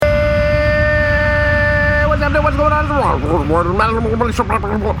a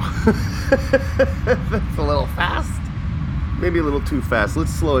little fast. Maybe a little too fast.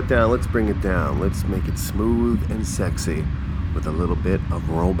 Let's slow it down. Let's bring it down. Let's make it smooth and sexy with a little bit of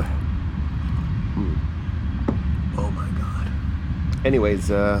robe. Oh my God. Anyways,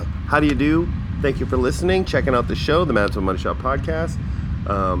 how do you do? Thank you for listening, checking out the show, the Manitoba Money Shot Podcast.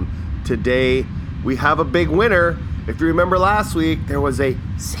 Today, we have a big winner. If you remember last week, there was a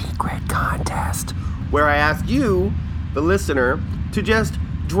secret contest where I asked you, the listener, to just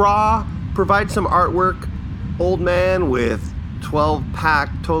provide some artwork, old man with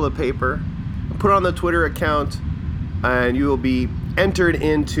 12-pack toilet paper, put it on the Twitter account, and you will be entered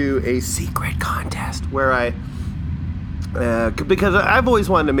into a secret contest where because I've always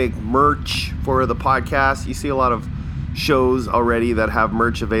wanted to make merch for the podcast. You see a lot of shows already that have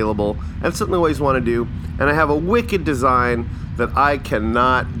merch available, and it's something I always want to do. And I have a wicked design that I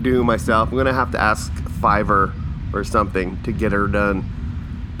cannot do myself. I'm going to have to ask Fiverr or something to get her done.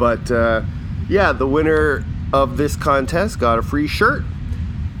 But the winner of this contest got a free shirt,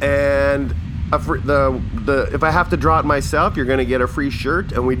 and if I have to draw it myself, you're going to get a free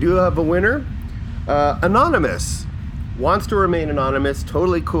shirt. And we do have a winner, anonymous. Wants to remain anonymous.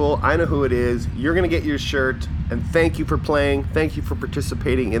 Totally cool. I know who it is. You're going to get your shirt. And thank you for playing. Thank you for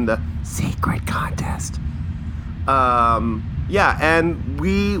participating in the secret contest. And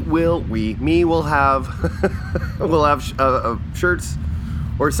we will have we'll have shirts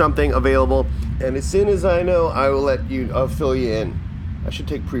or something available. And as soon as I know, I'll fill you in. I should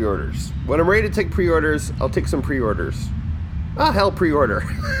take pre-orders. When I'm ready to take pre-orders, I'll take some pre-orders. Pre-order.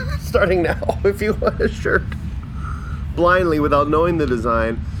 Starting now. If you want a shirt blindly without knowing the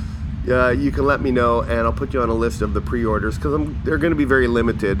design, you can let me know, and I'll put you on a list of the pre-orders, because they're going to be very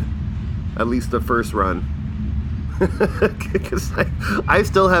limited, at least the first run. Because I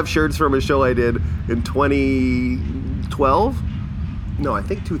still have shirts from a show I did in 2012. No, I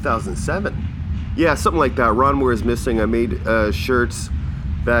think 2007. Yeah, something like that. Ron Moore is Missing. I made shirts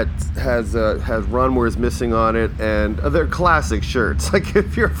that has Ron Moore is Missing on it, and they're classic shirts. Like,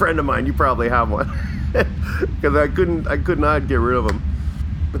 if you're a friend of mine, you probably have one. Because I could not get rid of them.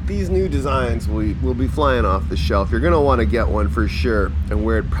 But these new designs will be flying off the shelf. You're going to want to get one for sure and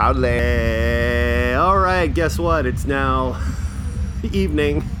wear it proudly. All right, guess what? It's now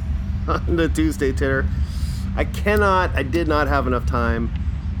evening on the Tuesday Titter. I did not have enough time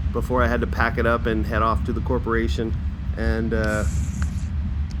before I had to pack it up and head off to the corporation and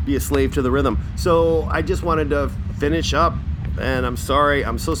be a slave to the rhythm. So I just wanted to finish up. And I'm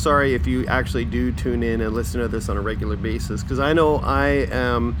so sorry if you actually do tune in and listen to this on a regular basis, because I know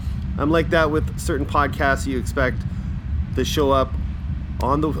I'm like that with certain podcasts. You expect to show up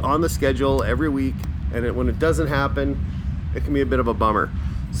on the schedule every week, and when it doesn't happen, it can be a bit of a bummer.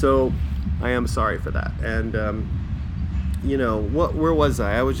 So I am sorry for that. And where was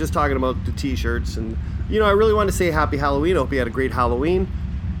I? I was just talking about the t-shirts, and I really want to say happy Halloween. I hope you had a great Halloween.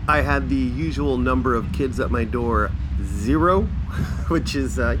 I had the usual number of kids at my door, 0, which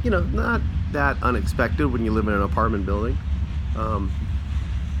is not that unexpected when you live in an apartment building.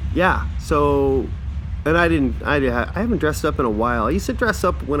 So, and I haven't dressed up in a while. I used to dress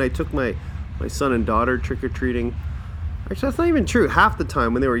up when I took my son and daughter trick-or-treating. Actually, that's not even true. Half the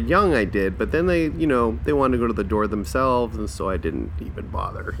time when they were young I did, but then they wanted to go to the door themselves, and so I didn't even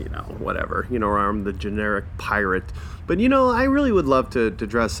bother, whatever. I'm the generic pirate. But I really would love to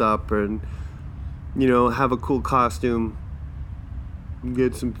dress up and have a cool costume,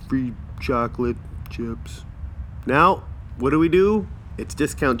 get some free chocolate chips. Now, what do? It's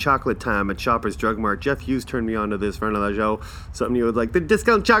discount chocolate time at Shoppers Drug Mart. Jeff Hughes turned me on to this friend of the show. Something you would like, the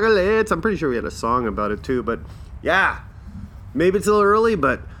discount chocolates. I'm pretty sure we had a song about it too, but yeah, maybe it's a little early,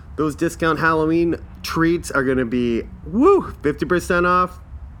 but those discount Halloween treats are going to be, 50% off,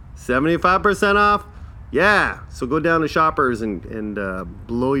 75% off. Yeah, so go down to Shoppers and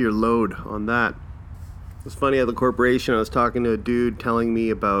blow your load on that. It was funny at the corporation. I was talking to a dude telling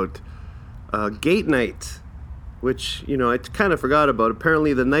me about gate night, which, I kind of forgot about.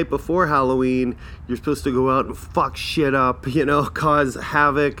 Apparently, the night before Halloween, you're supposed to go out and fuck shit up, cause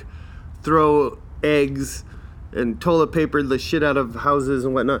havoc, throw eggs and toilet paper the shit out of houses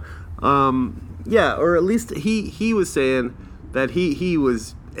and whatnot. Or at least he was saying that he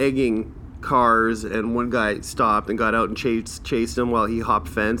was egging cars, and one guy stopped and got out and chased him while he hopped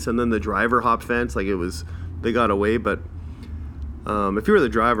fence, and then the driver hopped fence. Like, they got away. But if you were the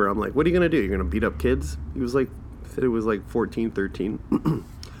driver, I'm like, what are you gonna do? You're gonna beat up kids? He was like, said it was like 14, 13.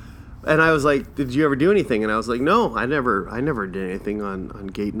 And I was like, did you ever do anything? And I was like, no, I never did anything on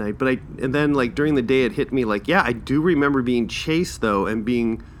gate night. And then like during the day it hit me like, yeah, I do remember being chased though, and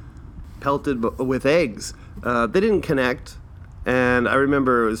being pelted with eggs. They didn't connect, and I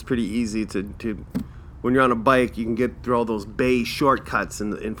remember it was pretty easy to when you're on a bike, you can get through all those bay shortcuts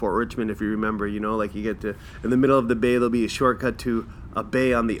in Fort Richmond, if you remember. You know, like you get to, in the middle of the bay, there'll be a shortcut to a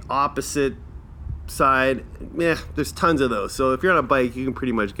bay on the opposite side. Yeah, there's tons of those. So if you're on a bike, you can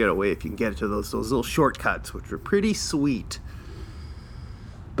pretty much get away if you can get to those little shortcuts, which are pretty sweet.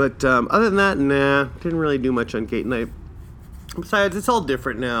 But other than that, nah, didn't really do much on Gate Night. Besides, it's all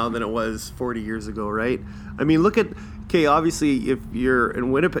different now than it was 40 years ago, right? I mean, look at, okay, obviously, if you're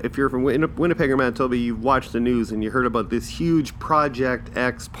in Winnipeg, if you're from Winnipeg or Manitoba, you've watched the news and you heard about this huge Project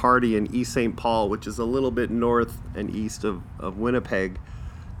X party in East St. Paul, which is a little bit north and east of Winnipeg,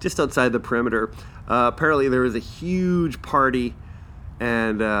 just outside the perimeter. Apparently, there was a huge party,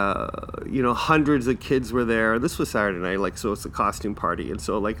 and hundreds of kids were there. This was Saturday night, like, so it's a costume party, and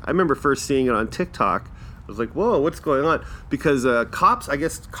so, like, I remember first seeing it on TikTok. I was like, whoa, what's going on? Because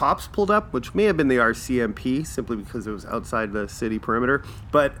cops pulled up, which may have been the RCMP, simply because it was outside the city perimeter.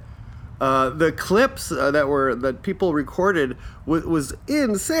 But the clips that people recorded was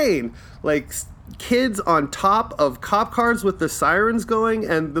insane. Like, kids on top of cop cars with the sirens going,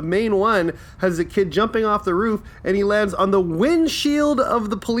 and the main one has a kid jumping off the roof, and he lands on the windshield of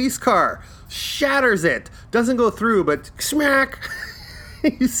the police car, shatters it, doesn't go through, but smack.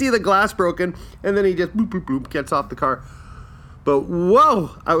 You see the glass broken, and then he just boop, boop, boop, gets off the car. But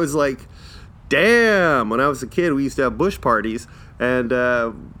whoa, I was like, damn. When I was a kid, we used to have bush parties, and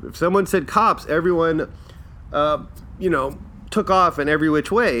if someone said cops, everyone, took off in every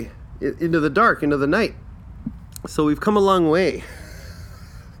which way into the dark, into the night. So we've come a long way.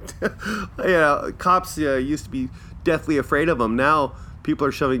 Cops used to be deathly afraid of them. Now people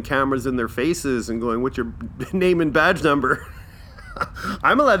are shoving cameras in their faces and going, "What's your name and badge number?"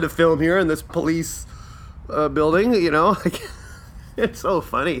 I'm allowed to film here in this police building, It's so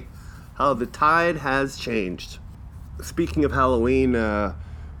funny how the tide has changed. Speaking of Halloween,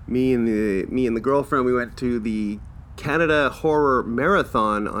 me and the girlfriend, we went to the Canada Horror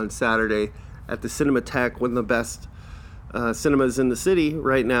Marathon on Saturday at the Cinematheque, one of the best cinemas in the city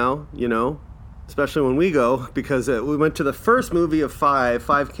right now, especially when we go, because we went to the first movie of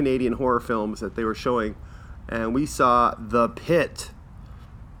five Canadian horror films that they were showing. And we saw The Pit,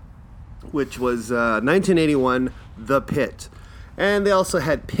 which was 1981, The Pit. And they also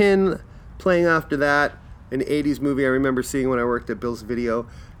had Pin playing after that, an 80s movie I remember seeing when I worked at Bill's Video.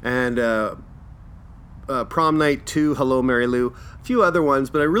 And Prom Night 2, Hello, Mary Lou. A few other ones,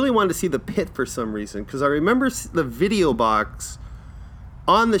 but I really wanted to see The Pit for some reason, because I remember the video box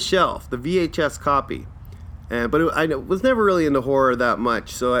on the shelf, the VHS copy. But I was never really into horror that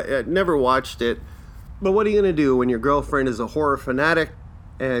much, so I never watched it. But what are you going to do when your girlfriend is a horror fanatic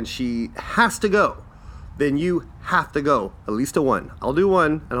and she has to go? Then you have to go, at least to one. I'll do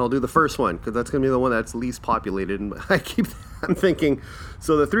one, and I'll do the first one, because that's going to be the one that's least populated. And I'm thinking,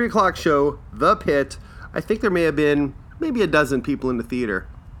 so the 3 o'clock show, The Pit, I think there may have been maybe a dozen people in the theater.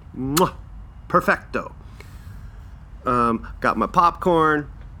 Mwah! Perfecto. Got my popcorn,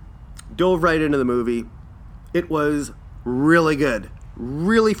 dove right into the movie. It was really good.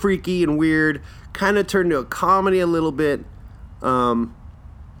 Really freaky and weird. Kind of turned to a comedy a little bit.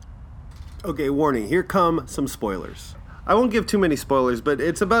 Okay, warning. Here come some spoilers. I won't give too many spoilers, but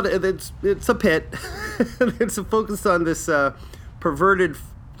it's a pit. It's focused on this perverted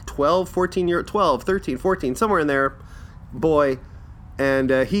 12, 13, 14, somewhere in there, boy.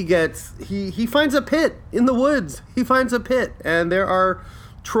 And he finds a pit in the woods. He finds a pit, and there are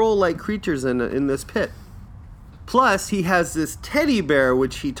troll-like creatures in this pit. Plus, he has this teddy bear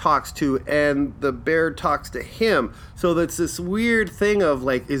which he talks to, and the bear talks to him. So that's this weird thing of,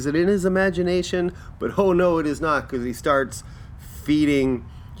 like, is it in his imagination? But oh no, it is not, because he starts feeding.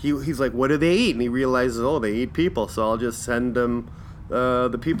 He's like, what do they eat? And he realizes, oh, they eat people, so I'll just send them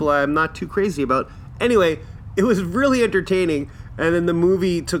the people I'm not too crazy about. Anyway, it was really entertaining, and then the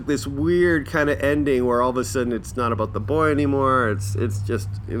movie took this weird kind of ending where all of a sudden it's not about the boy anymore.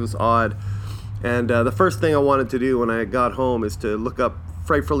 It was odd. And the first thing I wanted to do when I got home is to look up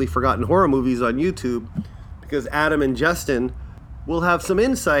frightfully forgotten horror movies on YouTube, because Adam and Justin will have some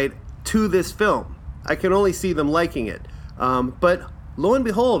insight to this film. I can only see them liking it. But lo and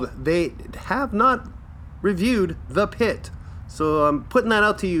behold, they have not reviewed The Pit. So I'm putting that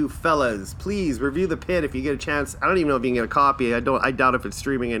out to you fellas. Please review The Pit if you get a chance. I don't even know if you can get a copy. I doubt if it's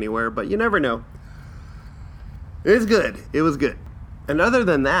streaming anywhere, but you never know. It's good. It was good. And other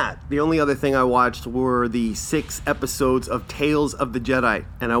than that, the only other thing I watched were the 6 episodes of Tales of the Jedi.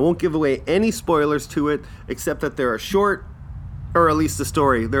 And I won't give away any spoilers to it, except that there are short, or at least the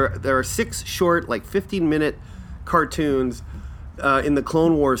story. There are 6 short, like 15-minute cartoons in the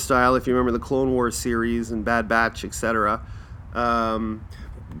Clone Wars style, if you remember the Clone Wars series and Bad Batch, etc.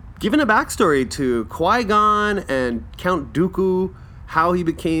 Giving a backstory to Qui-Gon and Count Dooku, how he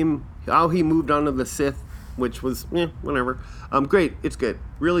moved on to the Sith, which was, whatever. Great, it's good,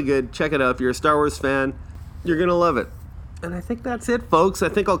 really good. Check it out. If you're a Star Wars fan, you're going to love it. And I think that's it, folks. I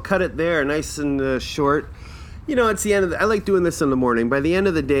think I'll cut it there, nice and short. It's the end of I like doing this in the morning. By the end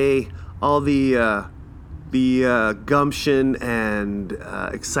of the day, all the gumption and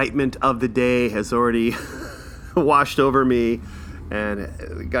excitement of the day has already washed over me. And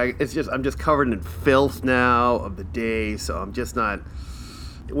I'm just covered in filth now of the day, so I'm just not.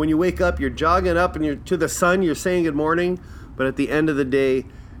 When you wake up, you're jogging up and you're to the sun, you're saying good morning, but at the end of the day,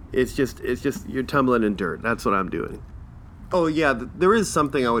 it's just you're tumbling in dirt. That's what I'm doing. Oh yeah, there is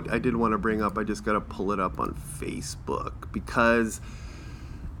something I did want to bring up. I just got to pull it up on Facebook because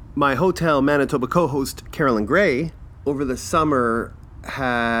my Hotel Manitoba co-host Carolyn Gray over the summer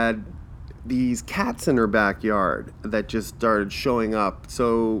had these cats in her backyard that just started showing up.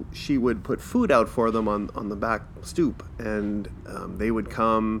 So she would put food out for them on the back stoop, and they would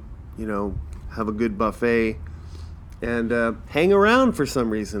come, have a good buffet and hang around for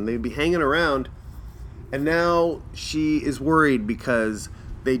some reason. They'd be hanging around, and now she is worried because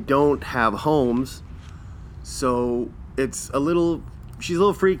they don't have homes. So she's a little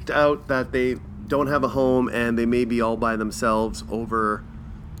freaked out that they don't have a home and they may be all by themselves over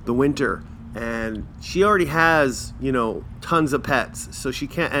the winter. And she already has, tons of pets, so she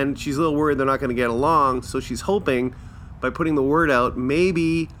can't, and she's a little worried they're not going to get along, so she's hoping by putting the word out,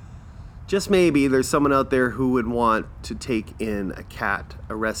 maybe, just maybe, there's someone out there who would want to take in a cat,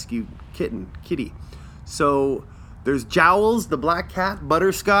 a rescue kitty. So there's Jowls, the black cat,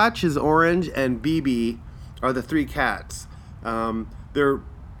 Butterscotch is orange, and BB are the 3 cats. They're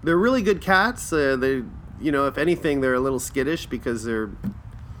really good cats. They, if anything, they're a little skittish because they're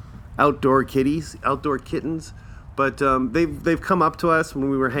outdoor kittens, but they've come up to us when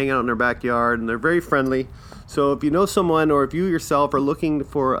we were hanging out in their backyard, and they're very friendly. So if you know someone, or if you yourself are looking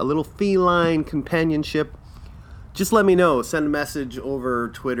for a little feline companionship, just let me know. Send a message over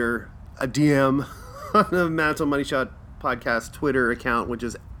Twitter, a DM on the Manitoba Money Shot podcast Twitter account, which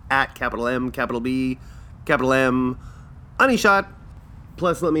is at capital M, capital B, capital M, Money Shot.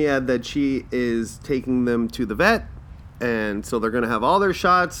 Plus, let me add that she is taking them to the vet. And so they're going to have all their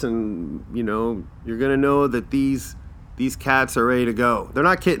shots, and, you're going to know that these cats are ready to go. They're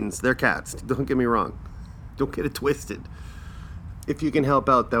not kittens. They're cats. Don't get me wrong. Don't get it twisted. If you can help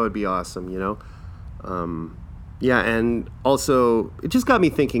out, that would be awesome, Yeah, and also, it just got me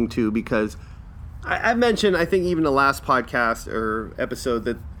thinking, too, because I mentioned, I think even the last podcast or episode,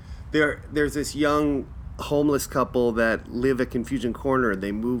 that there's this young homeless couple that live at Confusion Corner.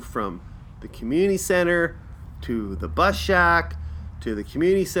 They moved from the community center to the bus shack, to the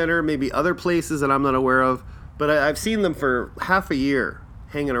community center, maybe other places that I'm not aware of. But I've seen them for half a year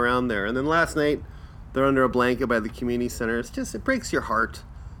hanging around there. And then last night, they're under a blanket by the community center. It breaks your heart.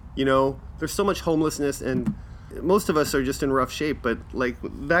 There's so much homelessness, and most of us are just in rough shape. But like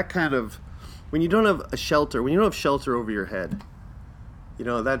that kind of, when you don't have a shelter, when you don't have shelter over your head,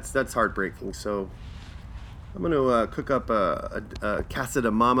 that's heartbreaking. So I'm going to cook up a casa de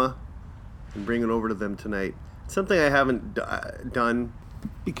mama and bring it over to them tonight. Something I haven't done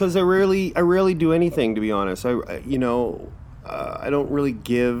because I rarely do anything, to be honest. I don't really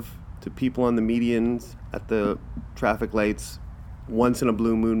give to people on the medians, at the traffic lights, once in a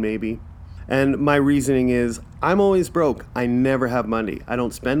blue moon maybe. And my reasoning is I'm always broke. I never have money. I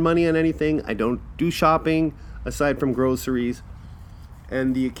don't spend money on anything. I don't do shopping aside from groceries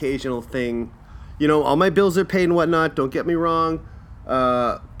and the occasional thing. All my bills are paid and whatnot. Don't get me wrong.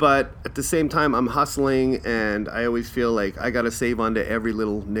 But at the same time, I'm hustling, and I always feel like I got to save onto every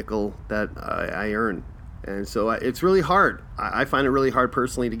little nickel that I earn. And so it's really hard. I find it really hard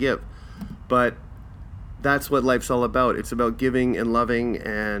personally to give. But that's what life's all about. It's about giving and loving,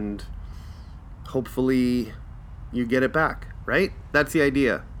 and hopefully you get it back, right? That's the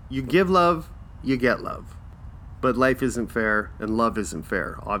idea. You give love, you get love. But life isn't fair, and love isn't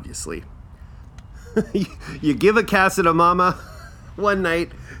fair, obviously. You give a casa de mama one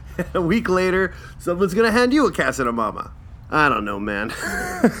night, a week later, someone's going to hand you a casa de mama. I don't know, man.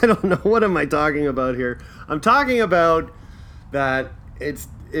 I don't know. What am I talking about here? I'm talking about that it's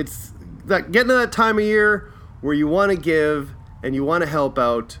that getting to that time of year where you want to give and you want to help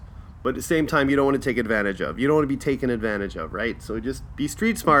out, but at the same time, you don't want to take advantage of. You don't want to be taken advantage of, right? So just be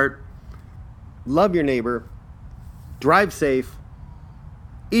street smart, love your neighbor, drive safe,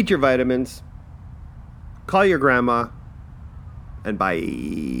 eat your vitamins, call your grandma, and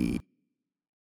bye.